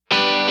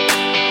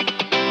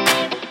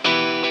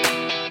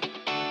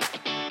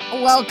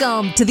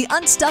Welcome to the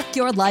Unstuck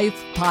Your Life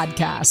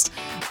podcast.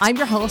 I'm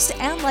your host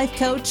and life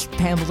coach,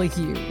 Pamela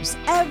Hughes.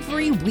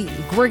 Every week,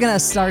 we're going to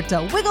start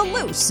to wiggle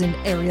loose an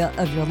area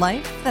of your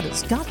life that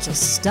has got you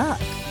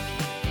stuck.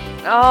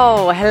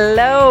 Oh,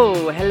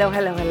 hello.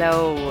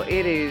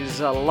 It is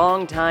a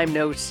long time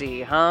no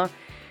see, huh?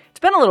 It's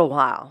been a little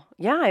while.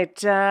 Yeah,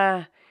 it's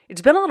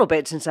been a little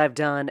bit since I've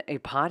done a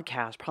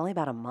podcast, probably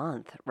about a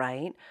month,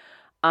 right?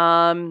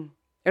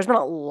 There's been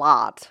a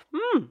lot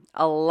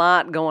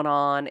going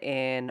on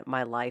in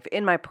my life,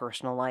 in my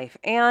personal life.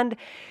 And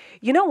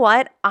you know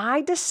what? I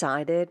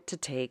decided to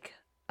take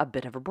a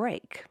bit of a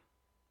break.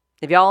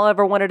 If y'all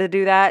ever wanted to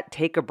do that,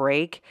 take a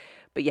break,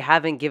 but you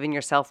haven't given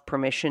yourself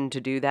permission to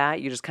do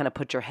that, you just kind of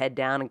put your head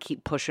down and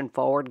keep pushing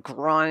forward,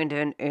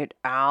 grinding it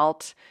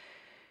out.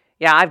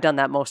 Yeah, I've done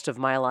that most of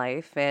my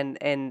life. And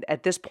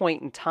at this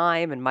point in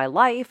time in my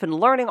life and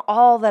learning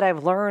all that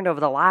I've learned over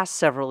the last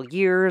several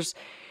years,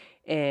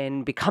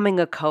 and becoming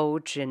a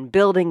coach and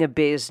building a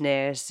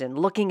business and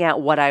looking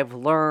at what I've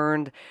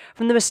learned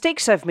from the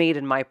mistakes I've made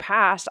in my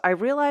past, I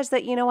realized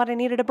that, you know what, I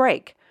needed a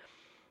break.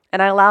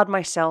 And I allowed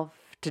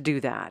myself to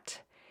do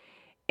that.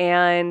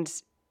 And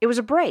it was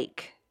a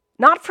break,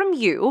 not from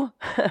you,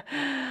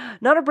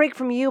 not a break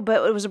from you,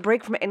 but it was a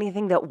break from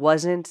anything that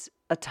wasn't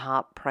a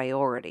top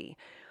priority,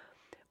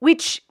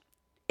 which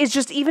is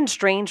just even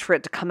strange for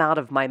it to come out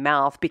of my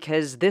mouth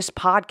because this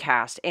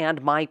podcast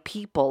and my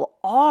people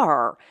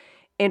are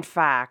in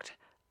fact,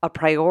 a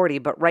priority,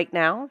 but right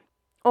now,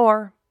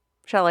 or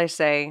shall I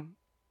say,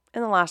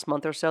 in the last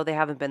month or so, they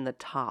haven't been the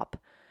top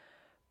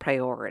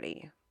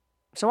priority.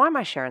 So why am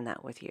I sharing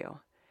that with you?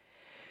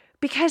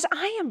 Because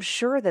I am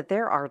sure that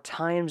there are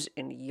times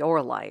in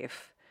your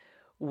life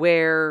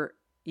where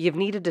you've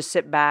needed to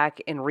sit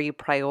back and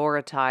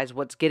reprioritize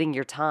what's getting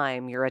your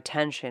time, your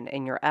attention,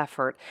 and your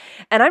effort.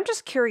 And I'm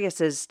just curious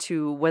as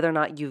to whether or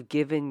not you've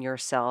given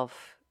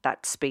yourself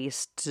that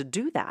space to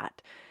do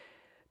that.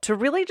 To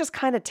really just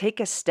kind of take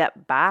a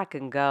step back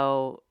and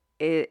go,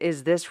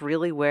 is this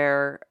really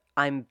where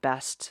I'm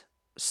best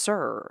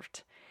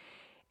served?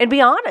 And be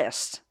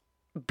honest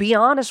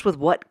with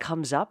what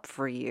comes up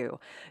for you.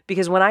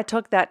 Because when I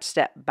took that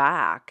step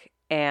back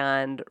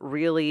and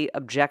really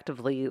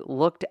objectively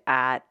looked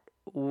at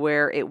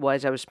where it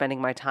was I was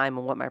spending my time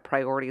and what my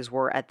priorities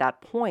were at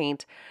that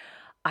point,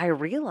 I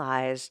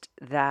realized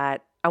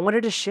that I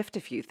wanted to shift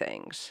a few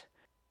things.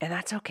 And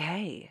that's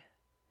okay.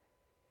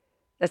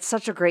 That's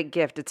such a great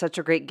gift. It's such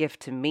a great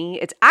gift to me.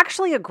 It's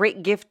actually a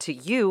great gift to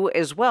you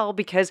as well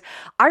because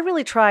I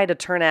really try to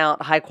turn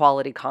out high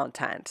quality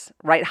content,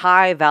 right?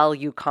 High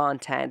value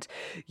content.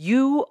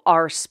 You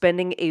are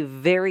spending a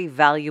very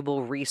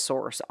valuable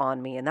resource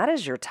on me, and that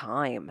is your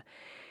time.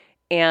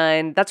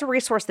 And that's a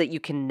resource that you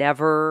can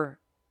never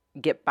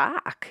get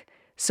back.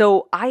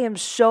 So I am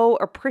so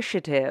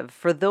appreciative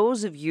for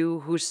those of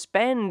you who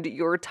spend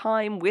your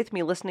time with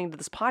me listening to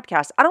this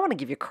podcast. I don't want to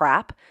give you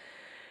crap.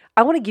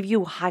 I want to give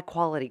you high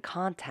quality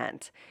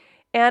content.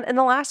 And in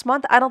the last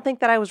month, I don't think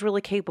that I was really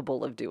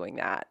capable of doing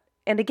that.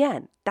 And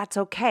again, that's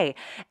okay.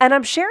 And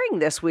I'm sharing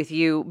this with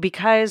you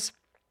because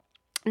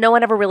no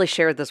one ever really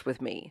shared this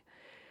with me.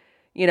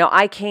 You know,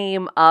 I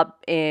came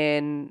up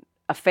in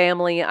a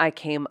family, I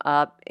came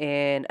up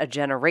in a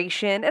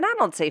generation, and I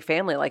don't say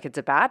family like it's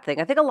a bad thing.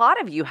 I think a lot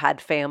of you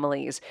had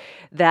families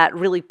that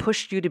really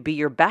pushed you to be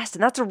your best,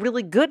 and that's a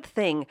really good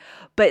thing,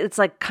 but it's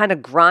like kind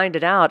of grind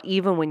it out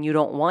even when you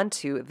don't want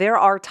to. There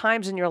are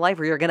times in your life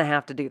where you're going to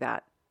have to do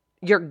that.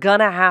 You're going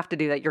to have to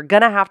do that. You're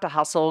going to have to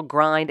hustle,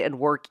 grind, and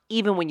work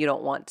even when you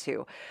don't want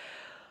to.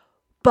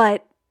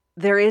 But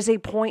there is a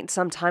point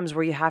sometimes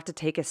where you have to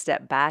take a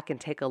step back and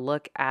take a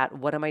look at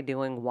what am I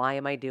doing, why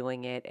am I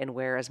doing it, and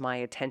where is my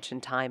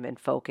attention, time, and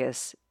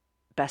focus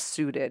best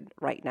suited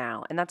right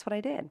now. And that's what I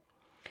did.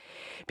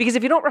 Because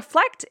if you don't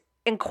reflect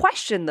and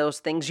question those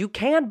things, you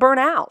can burn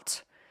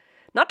out.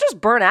 Not just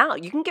burn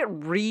out, you can get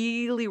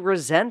really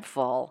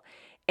resentful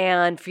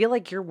and feel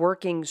like you're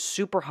working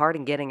super hard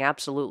and getting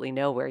absolutely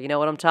nowhere. You know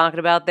what I'm talking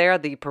about there?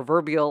 The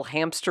proverbial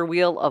hamster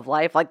wheel of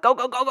life, like go,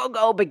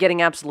 but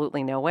getting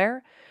absolutely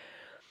nowhere.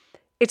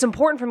 It's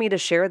important for me to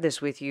share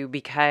this with you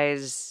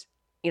because,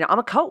 you know, I'm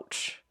a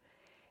coach.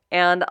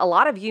 And a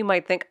lot of you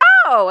might think,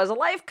 oh, as a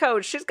life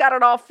coach, she's got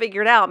it all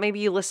figured out. Maybe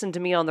you listened to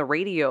me on the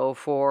radio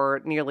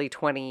for nearly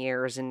 20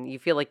 years and you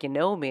feel like you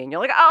know me. And you're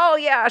like, oh,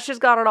 yeah, she's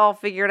got it all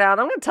figured out.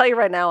 I'm going to tell you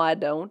right now, I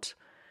don't.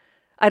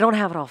 I don't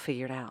have it all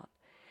figured out.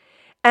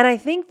 And I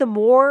think the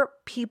more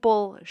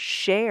people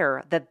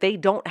share that they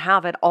don't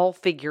have it all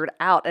figured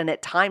out, and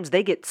at times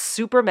they get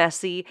super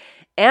messy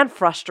and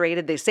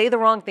frustrated, they say the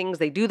wrong things,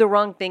 they do the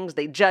wrong things,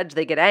 they judge,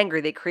 they get angry,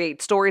 they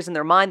create stories in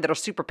their mind that are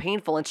super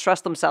painful and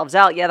stress themselves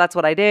out. Yeah, that's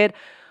what I did.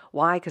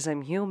 Why? Because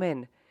I'm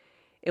human.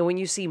 And when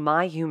you see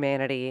my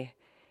humanity,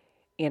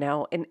 you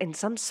know, in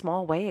some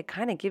small way, it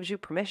kind of gives you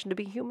permission to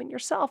be human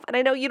yourself. And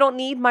I know you don't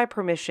need my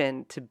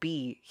permission to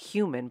be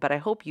human, but I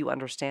hope you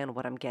understand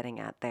what I'm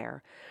getting at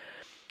there.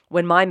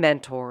 When my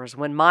mentors,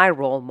 when my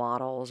role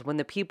models, when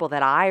the people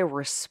that I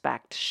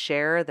respect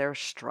share their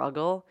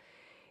struggle,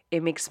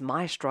 it makes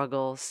my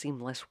struggle seem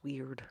less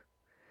weird.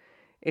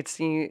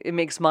 It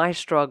makes my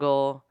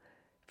struggle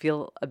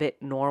feel a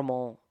bit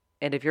normal.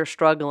 And if you're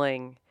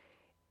struggling,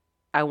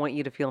 I want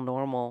you to feel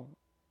normal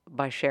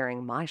by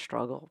sharing my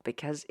struggle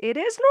because it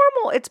is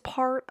normal. It's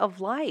part of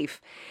life.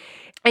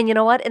 And you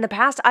know what? In the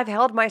past, I've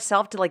held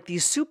myself to like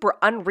these super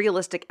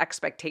unrealistic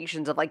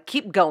expectations of like,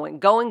 keep going,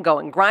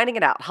 grinding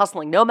it out,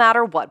 hustling no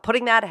matter what,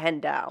 putting that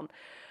hen down,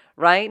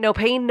 right? No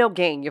pain, no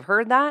gain. You've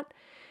heard that?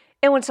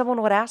 And when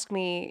someone would ask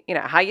me,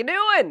 how you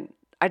doing?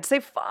 I'd say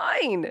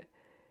fine,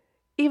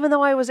 even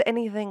though I was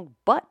anything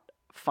but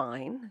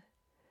fine.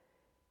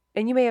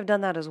 And you may have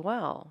done that as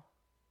well.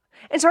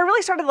 And so I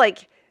really started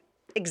like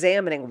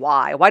examining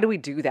why. Why do we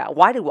do that?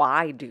 Why do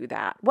I do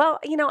that? Well,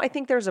 I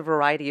think there's a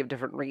variety of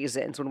different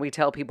reasons when we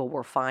tell people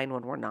we're fine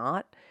when we're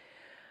not.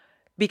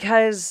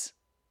 Because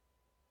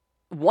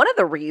one of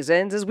the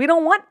reasons is we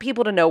don't want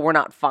people to know we're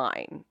not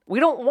fine. We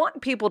don't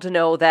want people to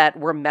know that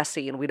we're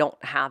messy and we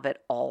don't have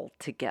it all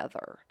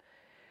together.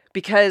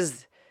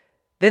 Because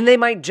then they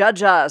might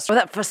judge us, or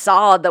that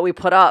facade that we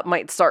put up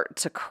might start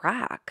to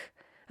crack.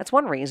 That's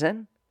one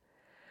reason.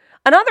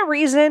 Another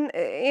reason,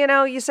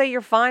 you say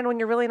you're fine when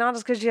you're really not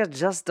is because you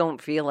just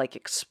don't feel like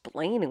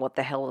explaining what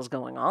the hell is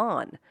going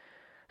on.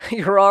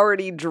 You're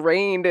already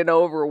drained and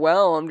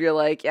overwhelmed. You're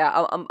like,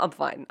 yeah, I'm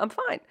fine. I'm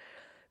fine.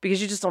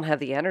 Because you just don't have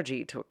the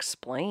energy to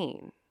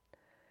explain.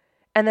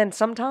 And then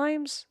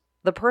sometimes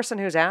the person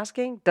who's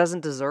asking doesn't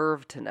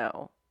deserve to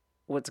know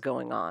what's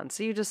going on.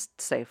 So you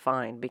just say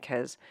fine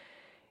because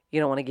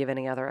you don't want to give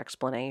any other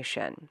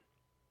explanation.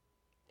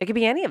 It could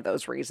be any of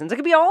those reasons. It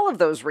could be all of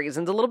those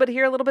reasons, a little bit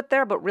here, a little bit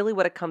there. But really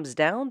what it comes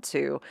down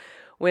to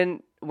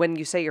when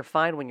you say you're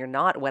fine when you're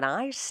not, when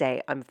I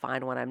say I'm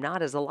fine when I'm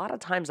not, is a lot of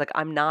times like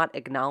I'm not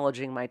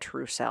acknowledging my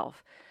true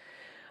self.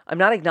 I'm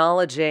not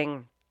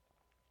acknowledging,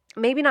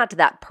 maybe not to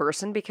that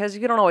person, because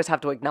you don't always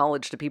have to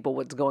acknowledge to people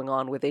what's going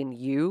on within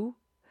you.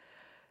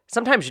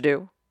 Sometimes you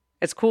do.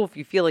 It's cool if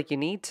you feel like you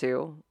need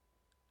to.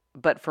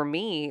 But for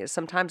me,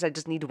 sometimes I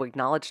just need to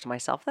acknowledge to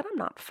myself that I'm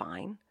not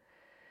fine.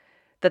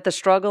 That the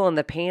struggle and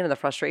the pain and the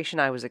frustration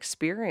I was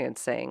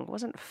experiencing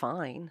wasn't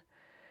fine.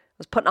 I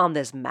was putting on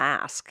this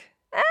mask.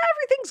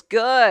 Everything's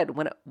good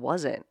when it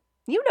wasn't.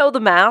 You know the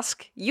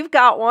mask. You've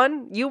got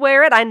one. You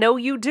wear it. I know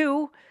you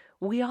do.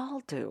 We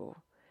all do.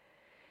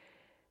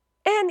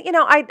 And,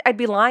 I'd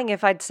be lying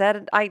if I'd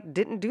said I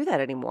didn't do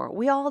that anymore.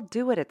 We all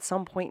do it at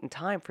some point in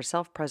time for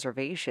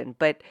self-preservation,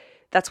 but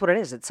that's what it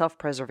is. It's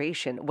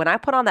self-preservation. When I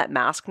put on that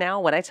mask now,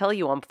 when I tell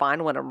you I'm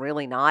fine when I'm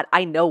really not,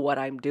 I know what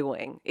I'm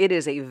doing. It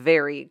is a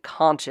very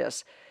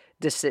conscious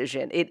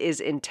decision. It is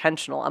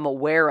intentional. I'm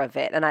aware of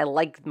it, and I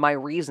like my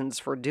reasons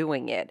for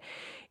doing it.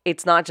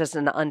 It's not just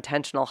an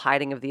unintentional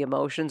hiding of the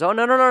emotions. Oh,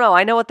 no.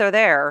 I know what they're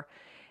there.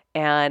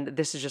 And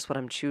this is just what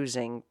I'm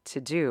choosing to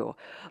do.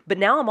 But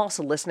now I'm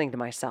also listening to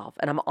myself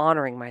and I'm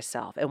honoring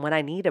myself. And when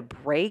I need a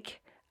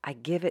break, I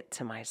give it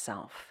to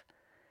myself.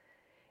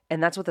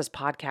 And that's what this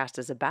podcast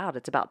is about.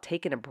 It's about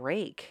taking a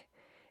break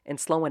and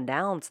slowing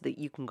down so that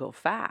you can go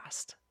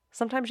fast.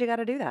 Sometimes you got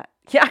to do that.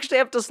 You actually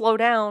have to slow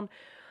down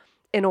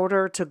in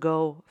order to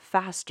go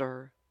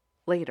faster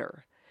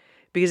later.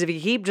 Because if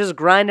you keep just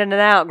grinding it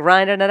out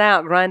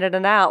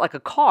like a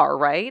car,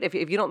 right? If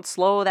you don't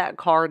slow that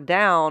car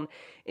down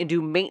and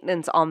do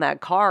maintenance on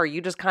that car,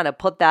 you just kind of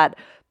put that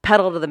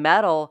pedal to the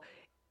metal,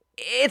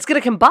 it's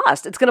going to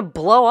combust. It's going to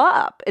blow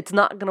up. It's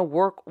not going to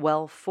work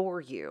well for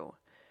you.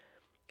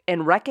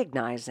 And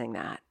recognizing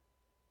that,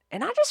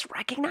 and not just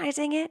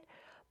recognizing it,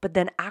 but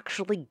then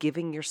actually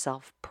giving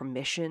yourself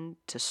permission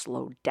to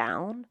slow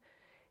down,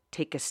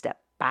 take a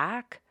step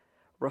back,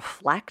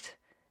 reflect,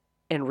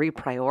 and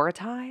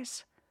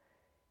reprioritize.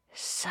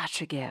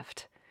 Such a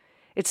gift.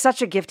 It's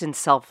such a gift in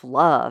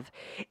self-love.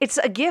 It's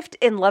a gift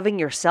in loving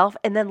yourself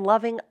and then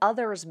loving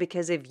others,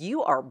 because if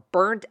you are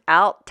burnt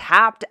out,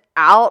 tapped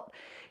out,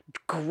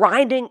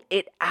 grinding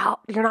it out,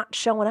 you're not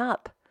showing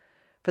up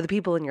for the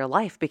people in your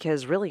life,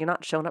 because really you're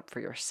not showing up for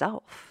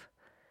yourself.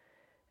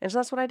 And so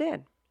that's what I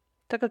did.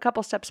 Took a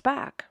couple steps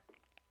back.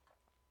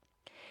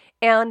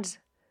 And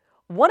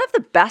one of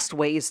the best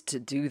ways to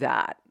do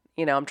that,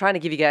 I'm trying to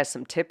give you guys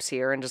some tips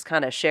here and just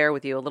kind of share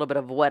with you a little bit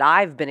of what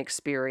I've been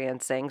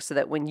experiencing so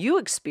that when you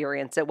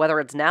experience it, whether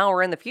it's now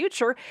or in the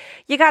future,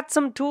 you got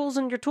some tools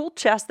in your tool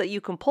chest that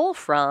you can pull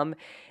from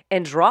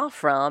and draw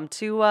from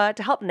to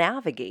help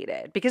navigate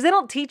it. Because they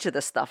don't teach you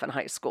this stuff in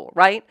high school,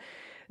 right?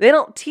 They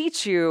don't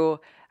teach you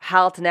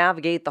how to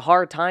navigate the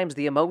hard times,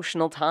 the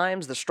emotional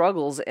times, the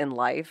struggles in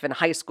life in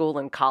high school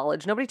and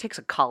college. Nobody takes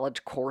a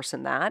college course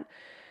in that.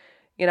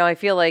 I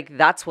feel like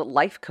that's what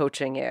life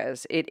coaching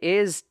is. It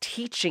is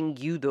teaching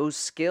you those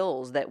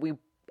skills that we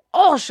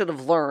all should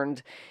have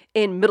learned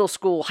in middle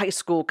school, high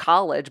school,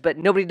 college, but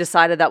nobody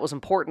decided that was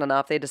important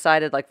enough. They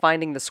decided like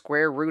finding the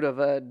square root of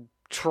a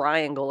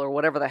triangle or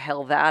whatever the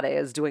hell that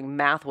is, doing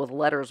math with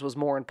letters was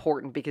more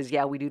important because,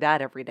 yeah, we do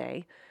that every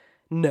day.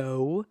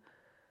 No.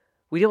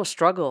 We deal with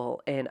struggle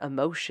and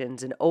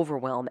emotions and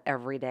overwhelm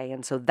every day,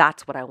 and so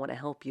that's what I want to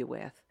help you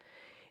with.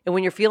 And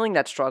when you're feeling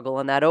that struggle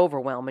and that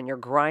overwhelm and you're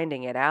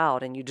grinding it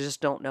out and you just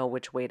don't know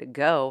which way to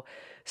go,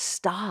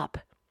 stop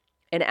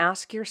and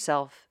ask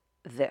yourself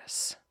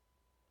this.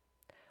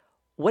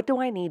 What do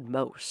I need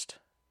most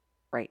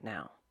right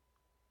now?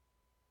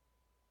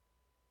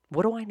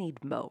 What do I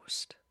need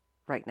most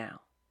right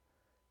now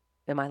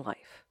in my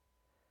life?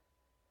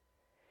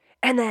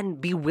 And then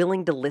be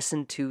willing to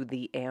listen to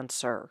the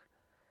answer.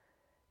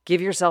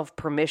 Give yourself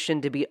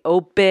permission to be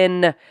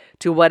open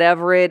to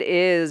whatever it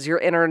is your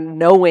inner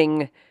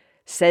knowing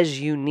says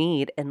you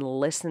need, and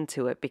listen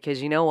to it.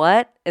 Because you know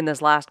what? In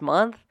this last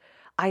month,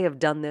 I have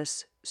done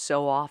this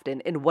so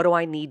often. And what do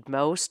I need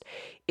most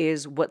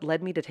is what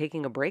led me to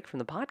taking a break from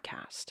the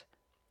podcast.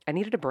 I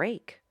needed a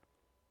break.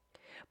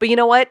 But you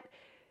know what?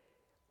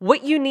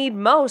 What you need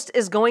most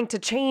is going to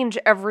change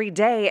every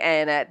day.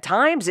 And at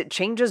times it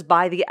changes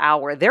by the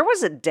hour. There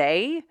was a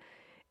day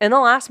in the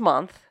last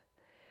month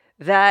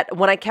that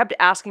when I kept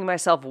asking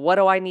myself, what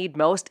do I need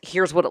most?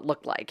 Here's what it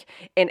looked like.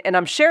 And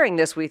I'm sharing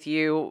this with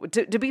you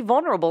to be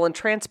vulnerable and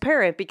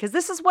transparent, because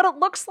this is what it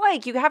looks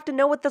like. You have to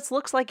know what this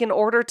looks like in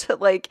order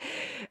to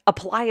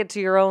apply it to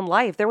your own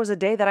life. There was a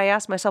day that I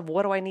asked myself,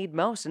 what do I need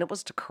most? And it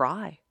was to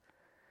cry.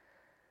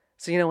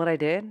 So you know what I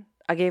did?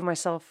 I gave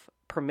myself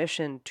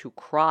permission to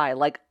cry,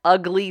 like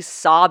ugly,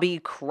 sobby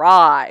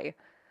cry.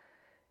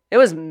 It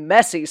was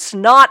messy,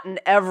 snot and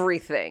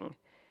everything,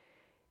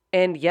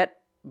 and yet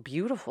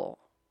beautiful.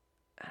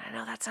 I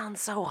know that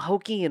sounds so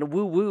hokey and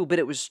woo-woo, but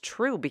it was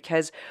true,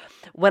 because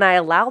when I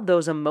allowed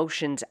those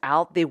emotions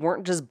out, they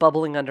weren't just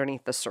bubbling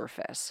underneath the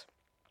surface.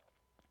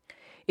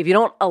 If you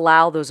don't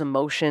allow those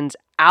emotions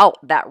out,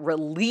 that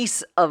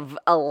release of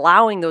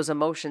allowing those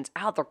emotions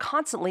out, they're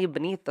constantly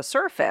beneath the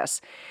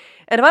surface.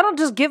 And if I don't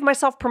just give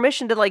myself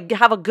permission to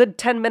have a good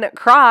 10-minute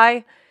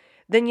cry,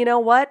 then you know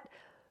what?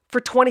 For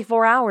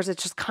 24 hours,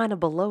 it's just kind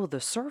of below the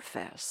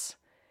surface.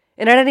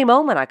 And at any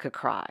moment, I could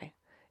cry.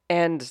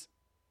 And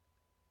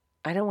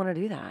I don't want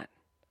to do that.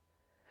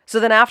 So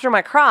then after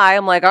my cry,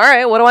 I'm like, all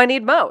right, what do I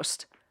need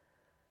most?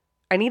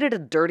 I needed a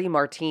dirty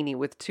martini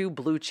with 2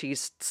 blue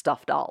cheese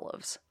stuffed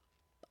olives.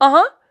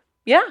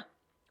 Yeah.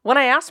 When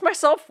I asked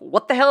myself,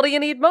 what the hell do you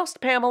need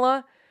most,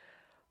 Pamela?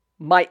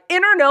 My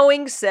inner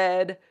knowing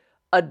said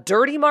a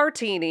dirty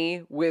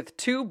martini with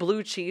 2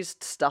 blue cheese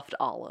stuffed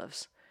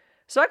olives.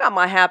 So I got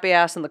my happy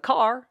ass in the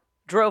car,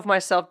 drove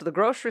myself to the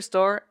grocery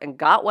store, and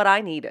got what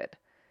I needed.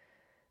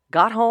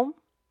 Got home,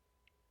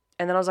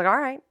 and then I was like, all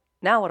right,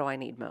 now what do I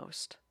need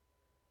most?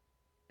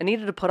 I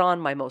needed to put on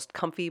my most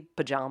comfy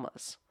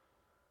pajamas.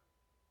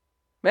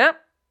 Yeah,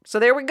 so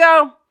there we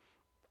go.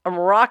 I'm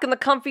rocking the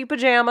comfy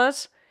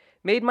pajamas.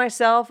 Made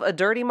myself a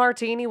dirty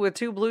martini with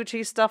 2 blue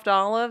cheese stuffed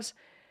olives.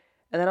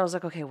 And then I was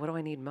like, okay, what do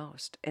I need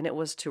most? And it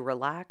was to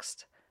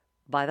relax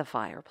by the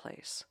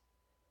fireplace.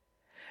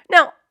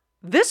 Now,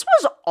 this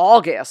was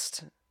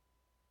August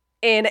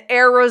in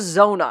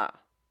Arizona.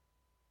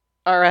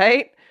 All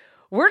right?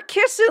 We're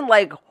kissing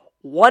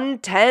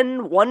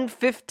 110,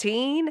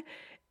 115.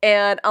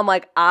 And I'm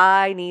like,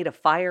 I need a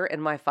fire in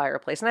my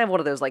fireplace. And I have one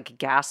of those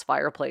gas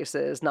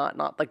fireplaces,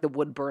 not the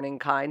wood burning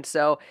kind.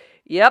 So,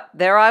 yep,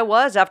 there I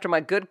was after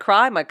my good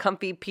cry, my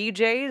comfy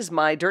PJs,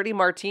 my dirty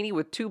martini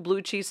with 2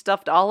 blue cheese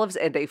stuffed olives,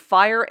 and a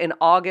fire in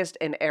August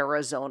in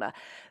Arizona.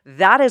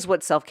 That is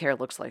what self-care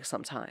looks like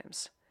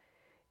sometimes.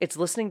 It's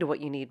listening to what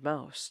you need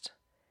most.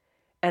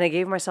 And I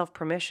gave myself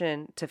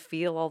permission to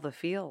feel all the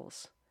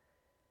feels.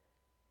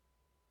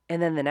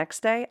 And then the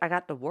next day, I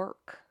got to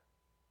work.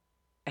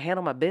 I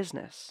handle my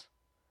business.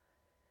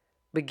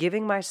 But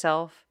giving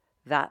myself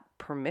that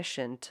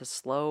permission to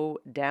slow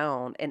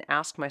down and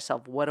ask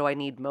myself, what do I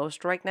need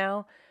most right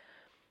now,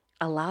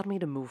 allowed me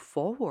to move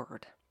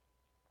forward.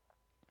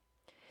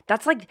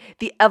 That's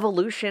the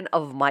evolution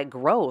of my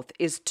growth,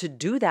 is to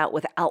do that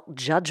without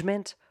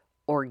judgment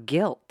or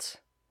guilt.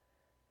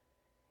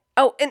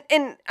 Oh,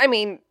 and I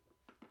mean,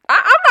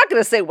 I'm not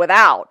going to say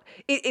without.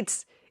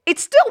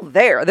 It's still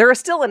there. There is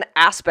still an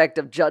aspect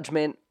of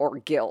judgment or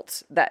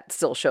guilt that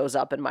still shows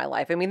up in my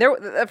life. I mean,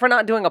 for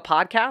not doing a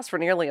podcast for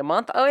nearly a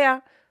month, oh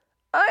yeah.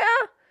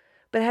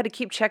 But I had to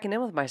keep checking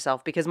in with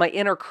myself, because my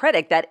inner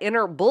critic, that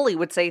inner bully,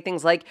 would say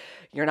things like,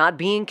 you're not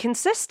being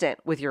consistent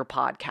with your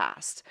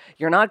podcast.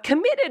 You're not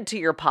committed to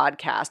your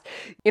podcast.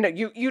 You know,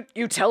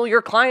 you tell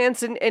your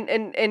clients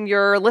and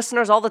your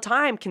listeners all the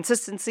time,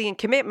 consistency and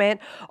commitment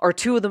are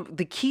 2 of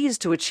the keys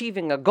to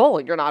achieving a goal.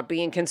 You're not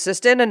being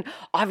consistent, and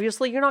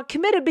obviously you're not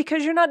committed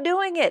because you're not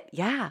doing it.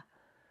 Yeah.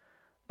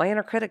 My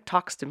inner critic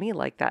talks to me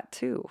like that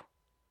too.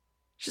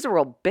 She's a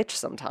real bitch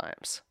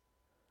sometimes.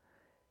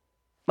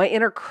 My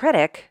inner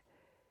critic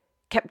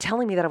kept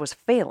telling me that I was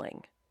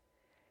failing.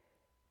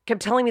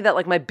 Kept telling me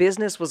that my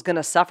business was going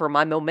to suffer,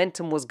 my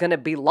momentum was going to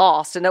be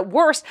lost, and at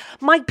worst,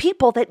 my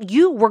people, that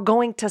you were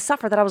going to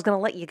suffer, that I was going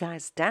to let you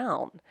guys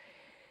down.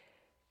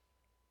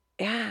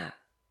 Yeah.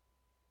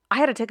 I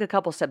had to take a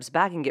couple steps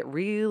back and get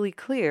really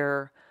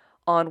clear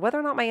on whether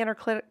or not my inner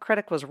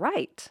critic was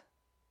right.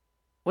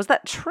 Was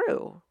that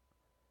true?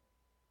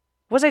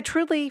 Was I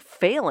truly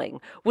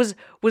failing? Was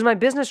my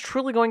business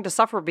truly going to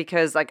suffer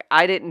because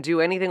I didn't do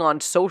anything on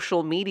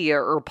social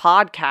media or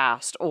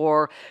podcast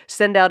or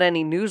send out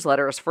any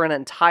newsletters for an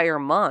entire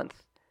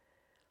month?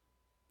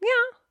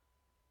 Yeah.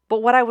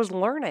 But what I was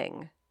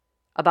learning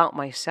about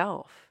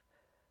myself,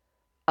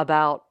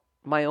 about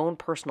my own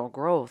personal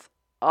growth,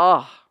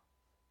 oh,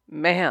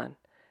 man,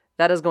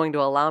 that is going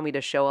to allow me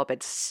to show up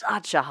at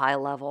such a high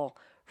level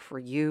for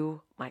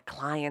you, my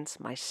clients,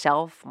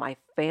 myself, my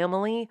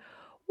family.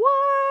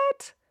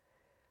 What?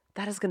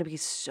 That is going to be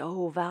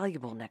so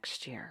valuable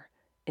next year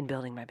in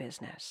building my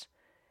business.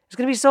 It's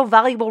going to be so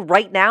valuable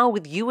right now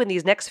with you in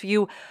these next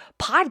few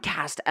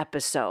podcast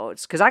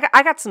episodes because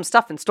I got some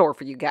stuff in store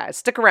for you guys.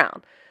 Stick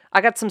around.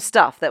 I got some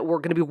stuff that we're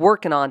going to be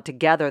working on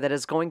together that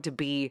is going to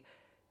be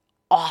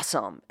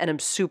awesome, and I'm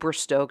super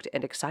stoked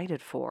and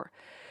excited for.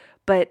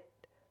 But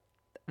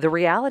the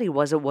reality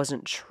was it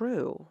wasn't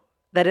true.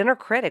 That inner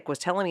critic was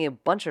telling me a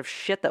bunch of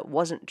shit that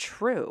wasn't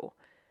true.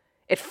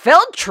 It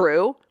felt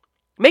true.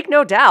 Make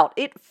no doubt.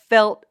 It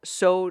felt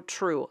so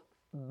true,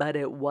 but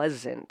it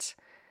wasn't.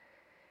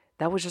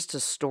 That was just a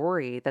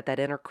story that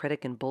inner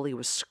critic and bully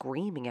was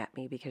screaming at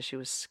me because she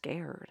was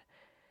scared.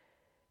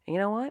 And you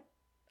know what?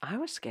 I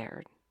was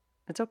scared.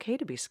 It's okay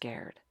to be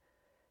scared.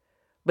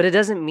 But it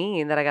doesn't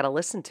mean that I got to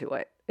listen to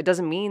it. It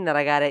doesn't mean that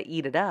I got to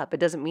eat it up. It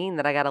doesn't mean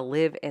that I got to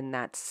live in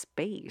that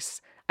space.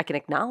 I can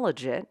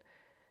acknowledge it,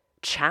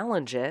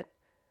 challenge it,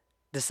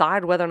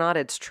 decide whether or not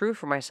it's true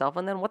for myself,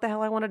 and then what the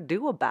hell I want to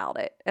do about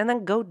it, and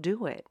then go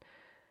do it.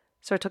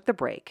 So I took the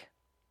break.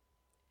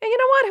 And you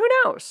know what?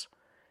 Who knows?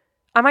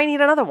 I might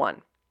need another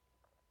one.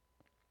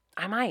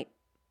 I might.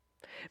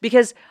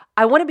 Because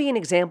I want to be an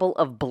example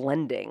of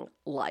blending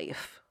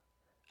life.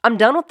 I'm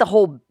done with the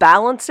whole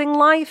balancing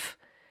life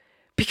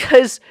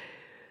because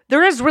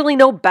there is really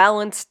no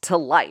balance to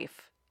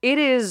life. It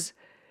is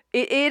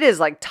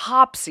like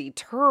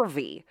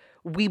topsy-turvy.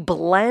 We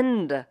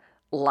blend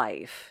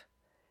life.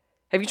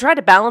 Have you tried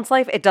to balance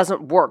life? It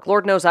doesn't work.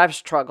 Lord knows I've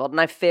struggled and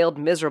I've failed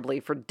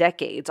miserably for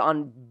decades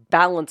on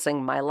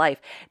balancing my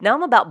life. Now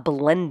I'm about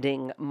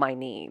blending my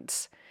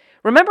needs.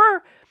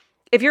 Remember,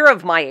 if you're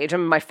of my age,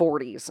 I'm in my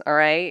 40s, all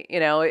right? You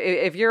know,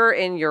 if you're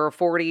in your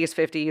 40s,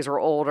 50s, or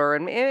older,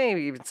 and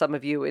maybe even some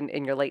of you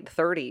in your late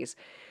 30s,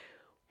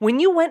 when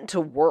you went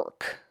to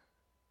work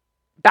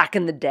back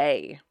in the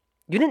day,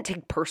 you didn't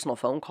take personal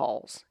phone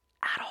calls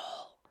at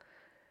all.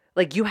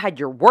 Like you had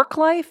your work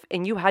life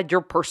and you had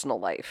your personal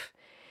life.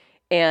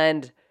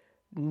 And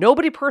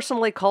nobody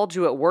personally called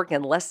you at work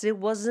unless it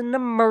was an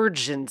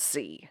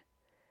emergency.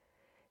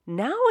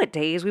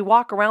 Nowadays, we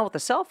walk around with a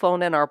cell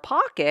phone in our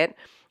pocket.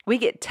 We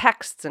get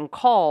texts and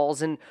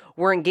calls and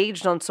we're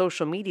engaged on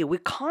social media. We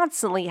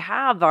constantly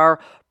have our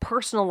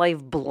personal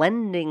life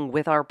blending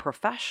with our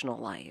professional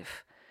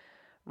life,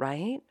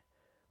 right?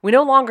 We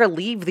no longer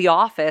leave the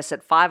office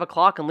at 5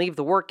 o'clock and leave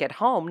the work at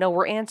home. No,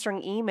 we're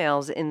answering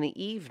emails in the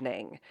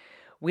evening.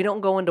 We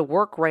don't go into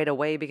work right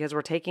away because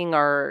we're taking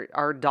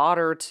our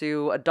daughter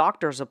to a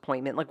doctor's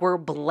appointment. Like we're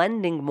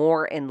blending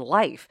more in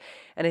life.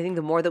 And I think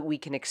the more that we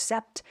can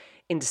accept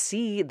and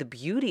see the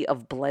beauty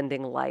of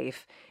blending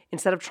life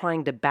instead of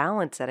trying to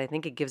balance it, I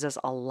think it gives us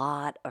a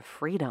lot of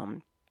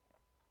freedom.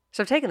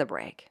 So I've taken the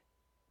break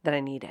that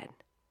I needed.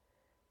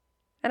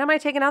 And I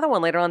might take another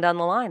one later on down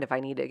the line if I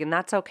need it, and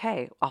that's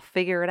okay. I'll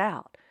figure it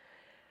out.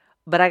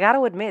 But I got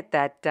to admit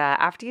that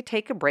after you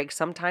take a break,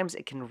 sometimes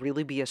it can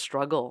really be a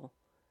struggle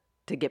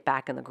to get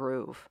back in the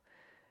groove.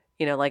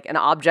 You know, like an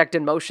object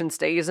in motion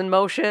stays in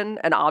motion,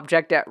 an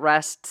object at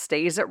rest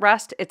stays at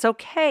rest. It's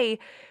okay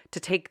to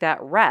take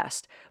that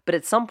rest. But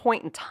at some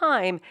point in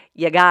time,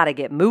 you got to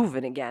get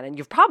moving again. And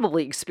you've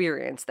probably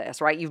experienced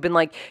this, right? You've been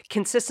like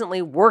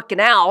consistently working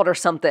out or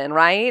something,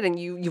 right? And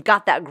you've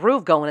got that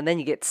groove going and then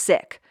you get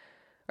sick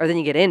or then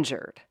you get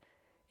injured.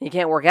 You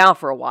can't work out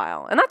for a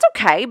while. And that's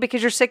okay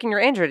because you're sick and you're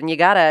injured and you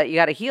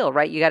gotta heal,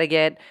 right? You gotta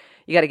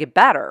get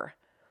better.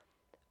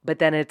 But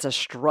then it's a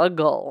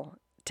struggle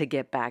to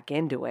get back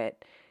into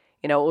it.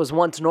 You know, it was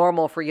once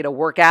normal for you to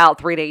work out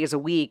 3 days a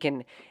week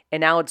and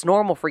now it's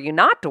normal for you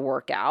not to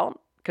work out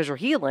because you're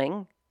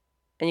healing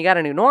and you got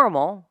a new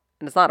normal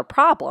and it's not a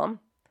problem.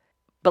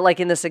 But like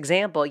in this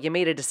example, you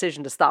made a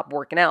decision to stop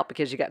working out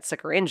because you got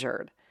sick or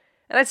injured.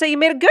 And I'd say you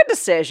made a good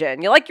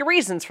decision. You like your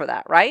reasons for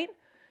that, right?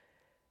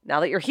 Now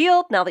that you're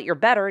healed, now that you're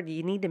better,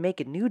 you need to make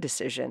a new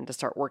decision to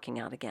start working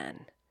out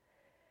again.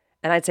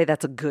 And I'd say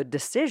that's a good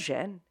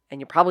decision. And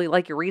you probably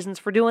like your reasons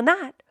for doing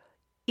that,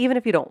 even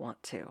if you don't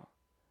want to.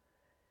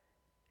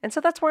 And so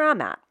that's where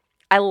I'm at.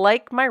 I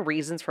like my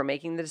reasons for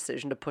making the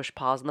decision to push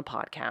pause on the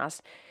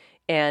podcast.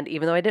 And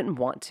even though I didn't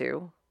want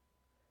to,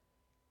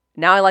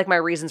 now I like my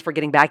reasons for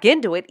getting back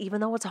into it,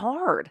 even though it's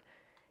hard.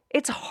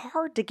 It's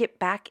hard to get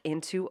back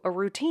into a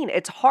routine.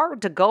 It's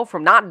hard to go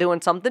from not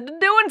doing something to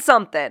doing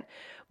something.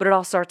 But it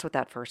all starts with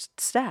that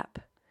first step.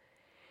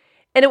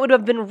 And it would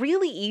have been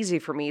really easy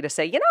for me to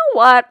say, you know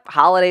what?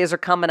 Holidays are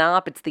coming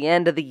up. It's the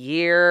end of the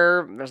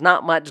year. There's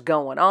not much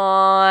going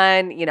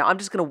on. You know, I'm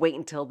just going to wait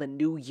until the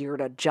new year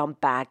to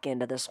jump back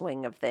into the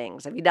swing of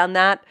things. Have you done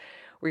that?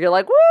 Where you're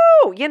like,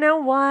 woo, you know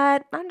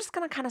what? I'm just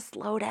going to kind of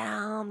slow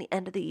down the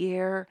end of the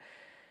year.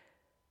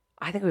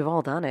 I think we've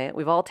all done it.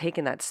 We've all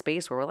taken that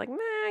space where we're like,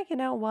 you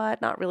know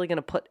what? Not really going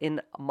to put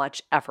in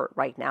much effort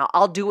right now.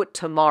 I'll do it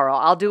tomorrow.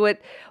 I'll do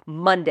it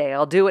Monday.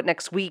 I'll do it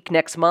next week,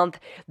 next month,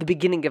 the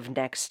beginning of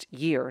next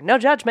year. No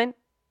judgment.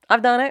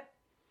 I've done it.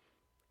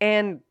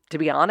 And to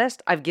be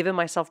honest, I've given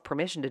myself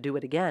permission to do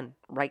it again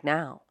right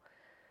now.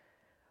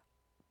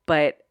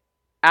 But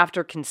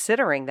after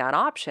considering that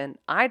option,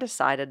 I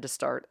decided to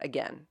start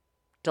again,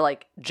 to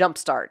like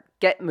jumpstart,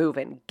 get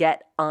moving,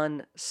 get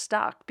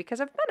unstuck, because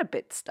I've been a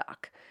bit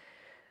stuck.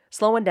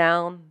 Slowing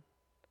down,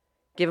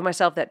 giving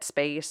myself that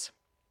space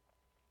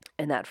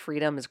and that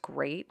freedom is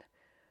great.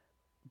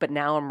 But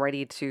now I'm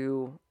ready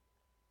to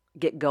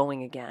get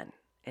going again.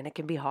 And it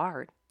can be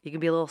hard. You can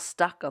be a little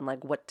stuck on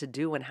like what to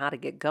do and how to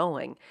get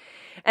going.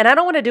 And I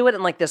don't want to do it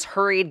in like this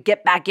hurried,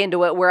 get back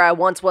into it where I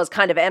once was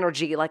kind of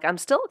energy. Like I'm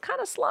still kind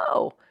of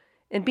slow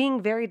and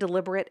being very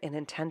deliberate and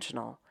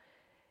intentional.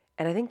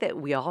 And I think that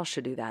we all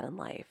should do that in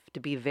life, to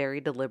be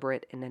very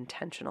deliberate and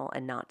intentional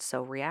and not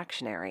so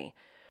reactionary.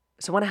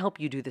 So I want to help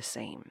you do the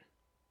same,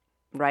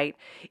 right?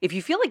 If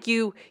you feel like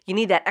you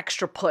need that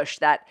extra push,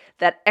 that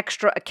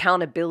extra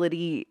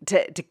accountability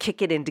to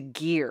kick it into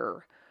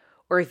gear,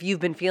 or if you've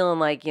been feeling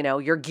like,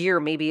 your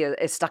gear maybe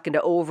is stuck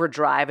into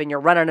overdrive and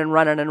you're running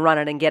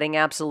and getting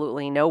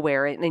absolutely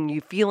nowhere, and you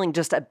feeling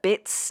just a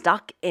bit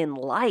stuck in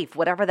life,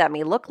 whatever that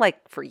may look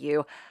like for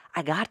you,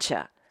 I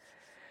gotcha.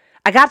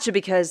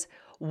 Because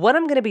what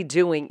I'm going to be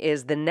doing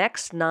is the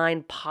next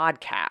 9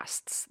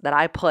 podcasts that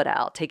I put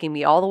out, taking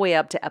me all the way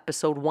up to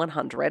episode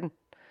 100.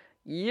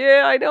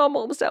 Yeah, I know I'm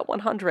almost at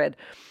 100.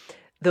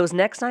 Those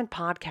next 9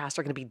 podcasts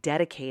are going to be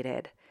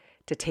dedicated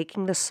to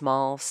taking the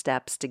small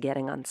steps to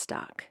getting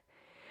unstuck.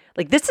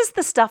 Like this is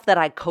the stuff that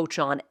I coach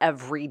on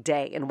every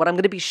day. And what I'm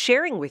going to be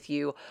sharing with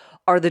you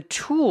are the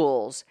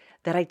tools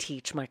that I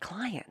teach my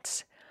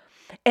clients.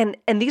 And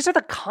these are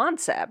the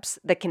concepts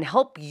that can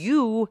help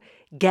you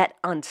get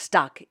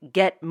unstuck,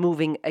 get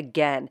moving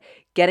again,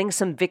 getting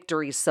some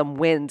victories, some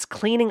wins,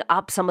 cleaning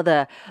up some of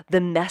the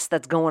mess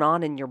that's going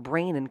on in your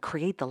brain and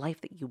create the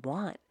life that you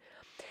want.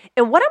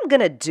 And what I'm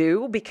going to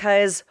do,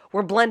 because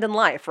we're blending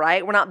life,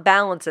 right? We're not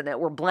balancing it,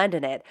 we're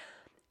blending it,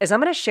 is I'm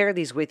going to share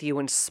these with you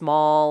in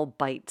small,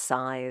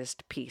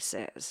 bite-sized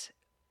pieces.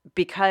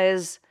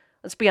 Because,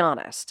 let's be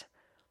honest,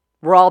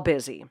 we're all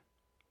busy.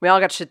 We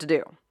all got shit to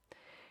do.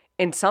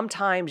 And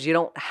sometimes you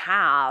don't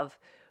have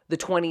the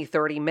 20,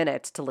 30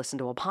 minutes to listen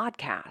to a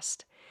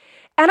podcast.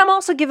 And I'm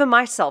also giving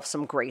myself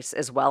some grace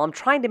as well. I'm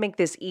trying to make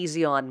this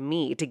easy on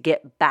me to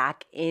get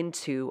back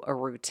into a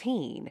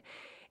routine.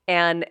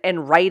 And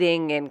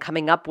writing and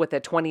coming up with a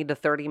 20 to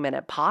 30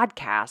 minute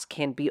podcast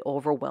can be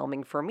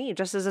overwhelming for me,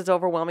 just as it's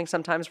overwhelming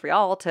sometimes for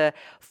y'all to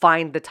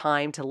find the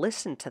time to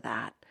listen to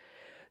that.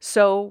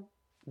 So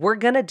we're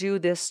going to do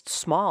this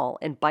small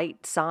and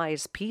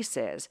bite-sized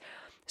pieces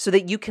so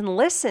that you can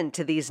listen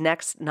to these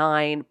next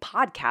 9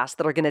 podcasts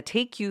that are going to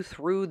take you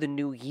through the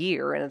new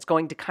year. And it's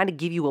going to kind of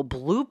give you a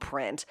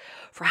blueprint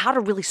for how to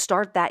really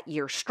start that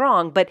year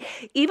strong. But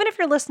even if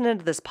you're listening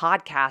to this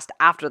podcast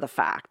after the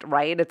fact,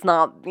 right? It's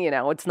not,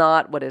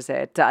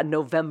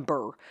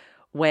 November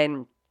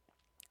when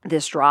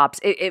this drops.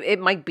 It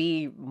might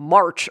be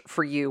March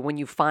for you when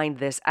you find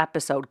this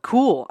episode.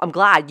 Cool. I'm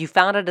glad you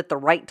found it at the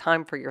right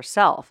time for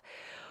yourself.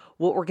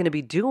 What we're going to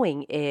be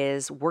doing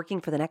is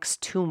working for the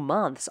next 2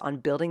 months on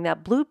building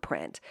that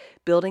blueprint,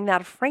 building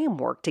that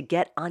framework to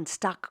get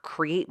unstuck,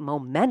 create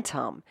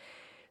momentum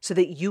so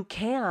that you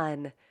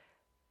can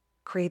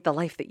create the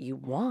life that you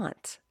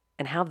want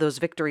and have those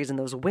victories and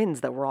those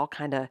wins that we're all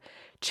kind of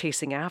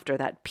chasing after,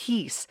 that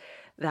peace,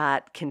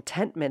 that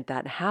contentment,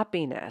 that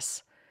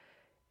happiness,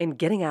 and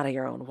getting out of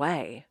your own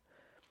way.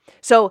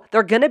 So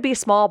they're going to be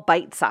small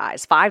bite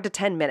size, 5 to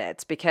 10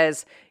 minutes,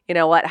 because you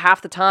know what?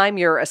 Half the time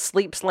you're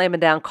asleep slamming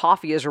down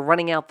coffee as you're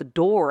running out the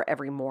door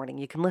every morning.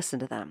 You can listen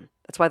to them.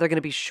 That's why they're going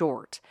to be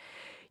short.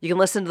 You can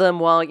listen to them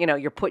while,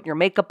 you're putting your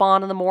makeup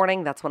on in the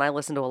morning. That's when I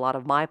listen to a lot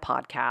of my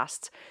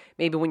podcasts.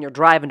 Maybe when you're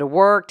driving to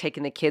work,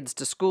 taking the kids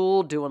to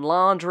school, doing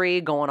laundry,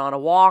 going on a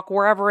walk,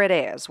 wherever it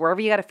is, wherever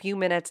you got a few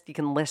minutes, you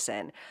can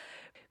listen,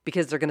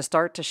 because they're going to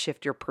start to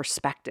shift your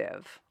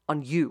perspective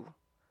on you.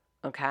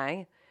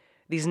 Okay?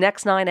 These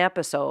next 9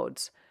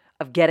 episodes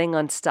of getting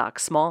unstuck,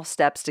 small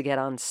steps to get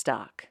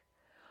unstuck,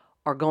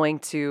 are going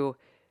to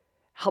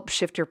help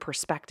shift your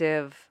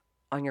perspective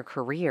on your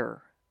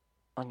career,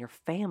 on your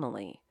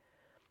family,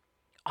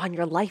 on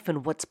your life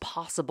and what's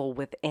possible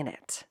within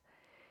it.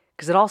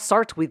 Because it all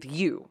starts with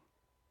you.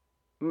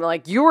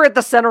 Like, you're at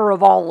the center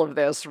of all of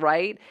this,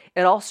 right?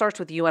 It all starts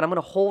with you, and I'm going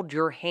to hold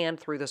your hand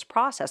through this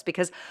process,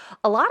 because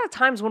a lot of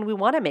times when we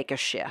want to make a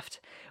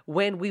shift,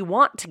 when we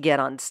want to get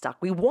unstuck,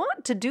 we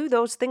want to do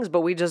those things,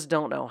 but we just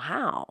don't know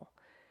how.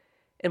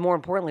 And more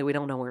importantly, we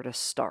don't know where to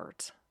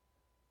start.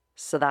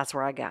 So that's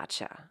where I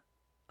gotcha.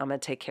 I'm going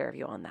to take care of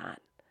you on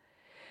that.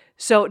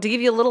 So to give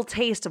you a little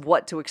taste of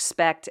what to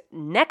expect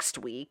next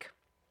week,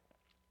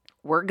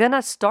 we're going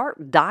to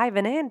start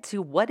diving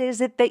into what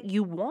is it that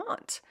you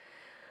want.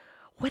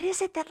 What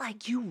is it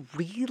that you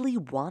really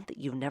want that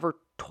you've never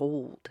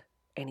told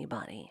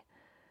anybody?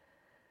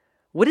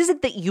 What is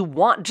it that you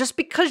want just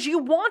because you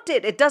want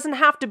it? It doesn't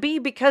have to be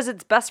because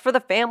it's best for the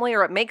family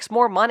or it makes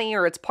more money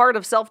or it's part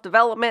of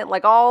self-development,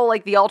 like all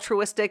like the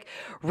altruistic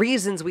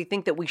reasons we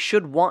think that we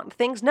should want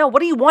things. No, what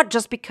do you want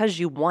just because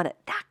you want it?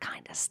 That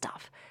kind of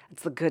stuff.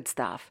 It's the good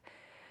stuff.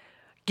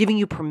 Giving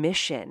you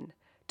permission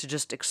to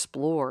just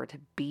explore, to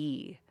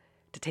be,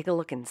 to take a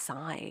look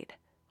inside.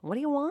 What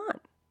do you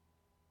want?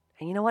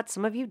 And you know what?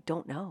 Some of you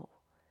don't know.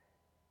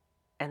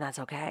 And that's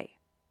okay.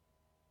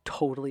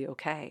 Totally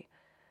okay.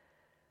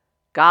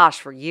 Gosh,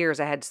 for years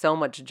I had so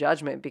much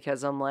judgment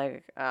because I'm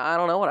like, I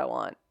don't know what I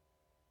want.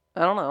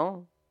 I don't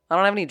know. I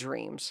don't have any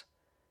dreams.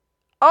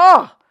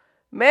 Oh,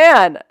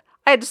 man.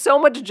 I had so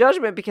much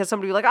judgment because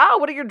somebody would be like, oh,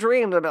 what are your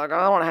dreams? I'd be like,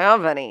 I don't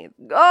have any.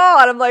 Oh,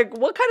 and I'm like,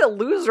 what kind of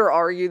loser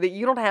are you that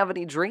you don't have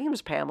any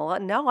dreams, Pamela?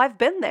 No, I've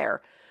been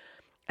there.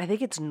 I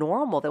think it's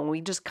normal that when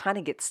we just kind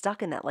of get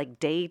stuck in that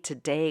like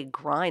day-to-day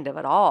grind of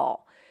it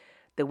all,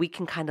 that we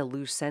can kind of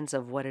lose sense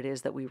of what it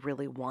is that we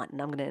really want.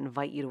 And I'm going to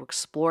invite you to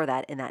explore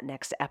that in that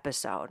next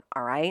episode,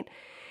 all right?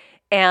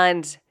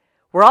 And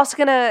we're also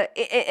going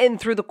to, and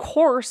through the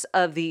course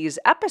of these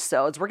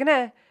episodes, we're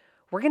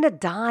going to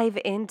dive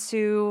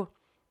into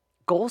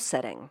goal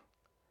setting.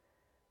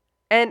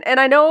 And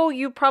I know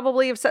you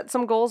probably have set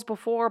some goals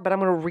before, but I'm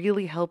going to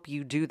really help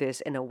you do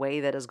this in a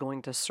way that is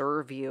going to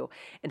serve you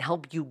and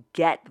help you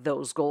get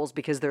those goals,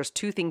 because there's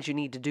two things you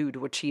need to do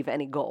to achieve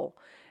any goal.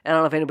 And I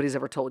don't know if anybody's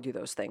ever told you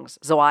those things,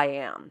 so I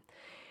am.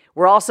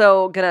 We're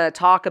also going to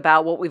talk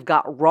about what we've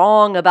got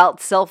wrong about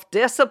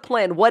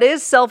self-discipline. What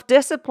is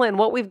self-discipline?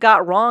 What we've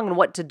got wrong and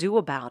what to do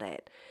about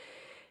it.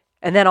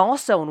 And then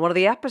also in one of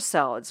the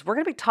episodes, we're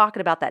going to be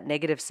talking about that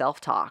negative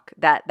self-talk,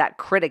 that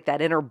critic,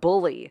 that inner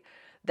bully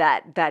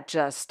that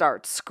just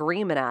starts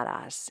screaming at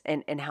us,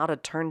 and how to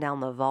turn down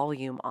the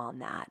volume on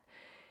that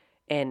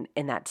and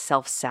that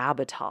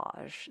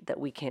self-sabotage that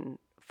we can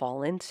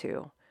fall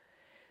into.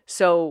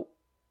 So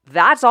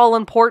that's all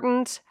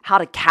important. How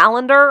to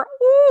calendar.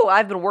 Ooh,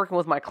 I've been working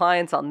with my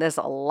clients on this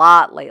a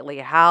lot lately.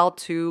 How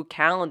to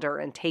calendar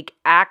and take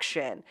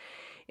action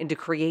and to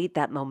create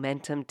that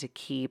momentum to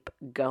keep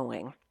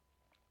going.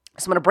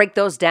 So I'm going to break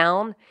those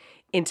down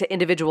into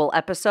individual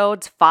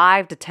episodes,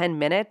 5 to 10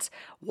 minutes,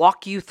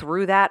 walk you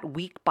through that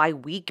week by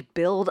week,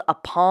 build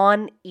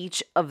upon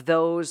each of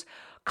those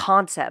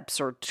concepts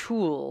or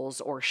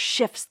tools or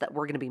shifts that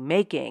we're going to be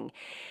making.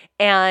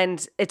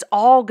 And it's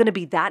all going to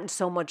be that and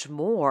so much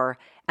more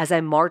as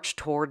I march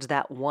towards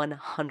that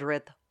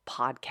 100th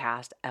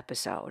podcast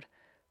episode.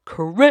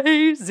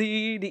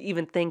 Crazy to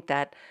even think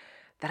that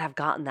I've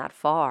gotten that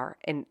far,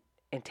 and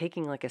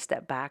taking like a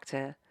step back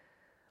to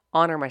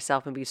honor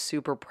myself and be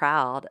super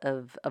proud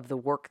of the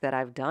work that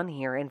I've done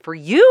here, and for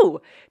you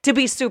to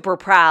be super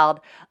proud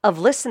of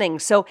listening.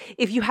 So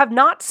if you have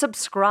not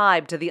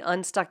subscribed to the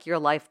Unstuck Your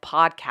Life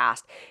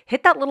podcast,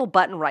 hit that little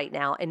button right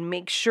now and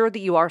make sure that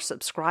you are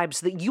subscribed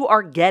so that you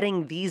are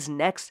getting these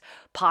next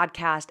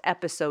podcast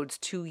episodes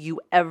to you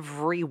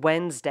every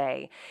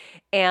Wednesday.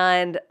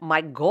 And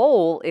my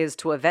goal is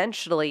to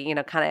eventually,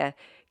 kind of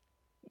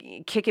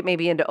kick it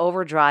maybe into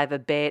overdrive a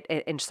bit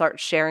and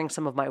start sharing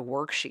some of my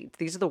worksheets.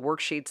 These are the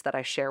worksheets that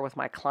I share with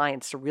my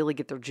clients to really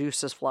get their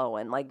juices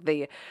flowing, like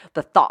the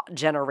thought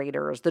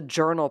generators, the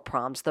journal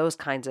prompts, those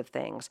kinds of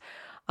things.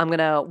 I'm going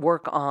to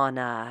work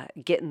on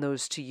getting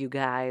those to you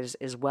guys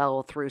as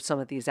well through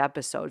some of these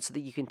episodes so that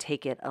you can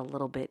take it a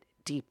little bit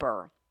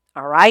deeper.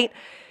 All right?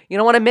 You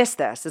don't want to miss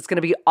this. It's going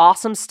to be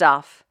awesome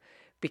stuff,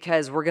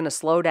 because we're going to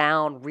slow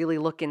down, really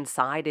look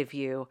inside of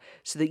you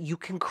so that you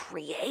can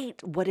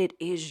create what it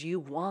is you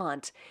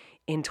want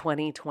in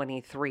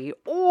 2023,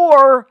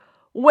 or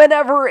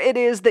whenever it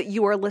is that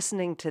you are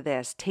listening to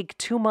this. Take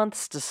 2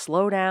 months to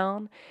slow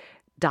down,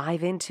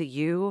 dive into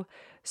you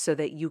so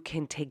that you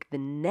can take the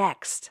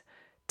next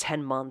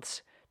 10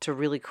 months to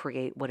really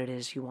create what it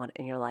is you want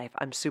in your life.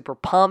 I'm super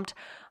pumped.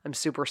 I'm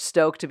super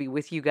stoked to be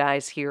with you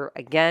guys here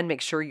again.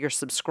 Make sure you're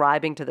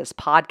subscribing to this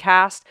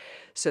podcast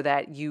so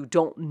that you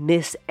don't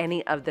miss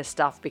any of this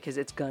stuff, because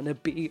it's going to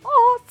be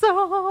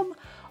awesome.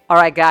 All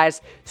right,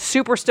 guys,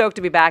 super stoked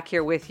to be back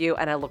here with you,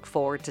 and I look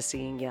forward to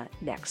seeing you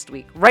next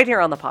week right here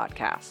on the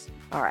podcast.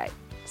 All right,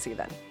 see you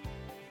then.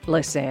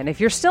 Listen,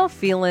 if you're still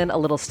feeling a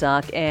little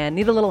stuck and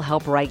need a little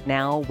help right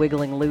now,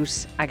 wiggling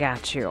loose, I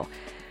got you.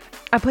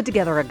 I put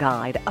together a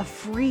guide, a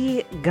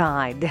free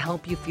guide to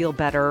help you feel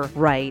better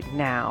right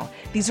now.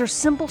 These are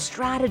simple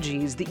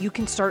strategies that you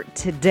can start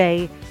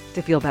today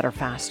to feel better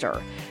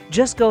faster.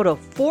 Just go to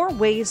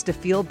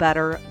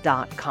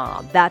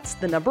 4waystofeelbetter.com. That's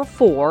the number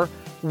 4,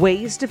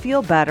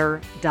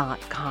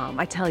 waystofeelbetter.com.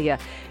 I tell you,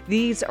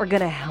 these are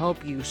going to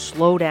help you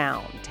slow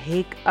down,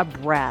 take a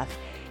breath,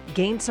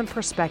 gain some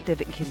perspective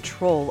and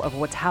control of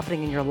what's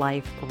happening in your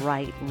life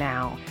right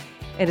now.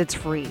 And it's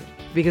free,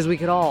 because we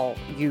could all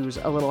use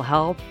a little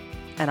help,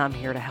 and I'm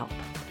here to help.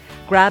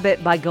 Grab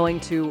it by going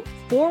to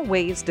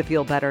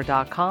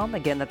 4waystofeelbetter.com.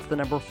 Again, that's the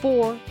number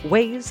 4,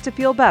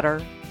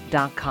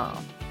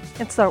 waystofeelbetter.com.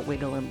 And start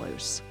wiggling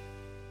loose.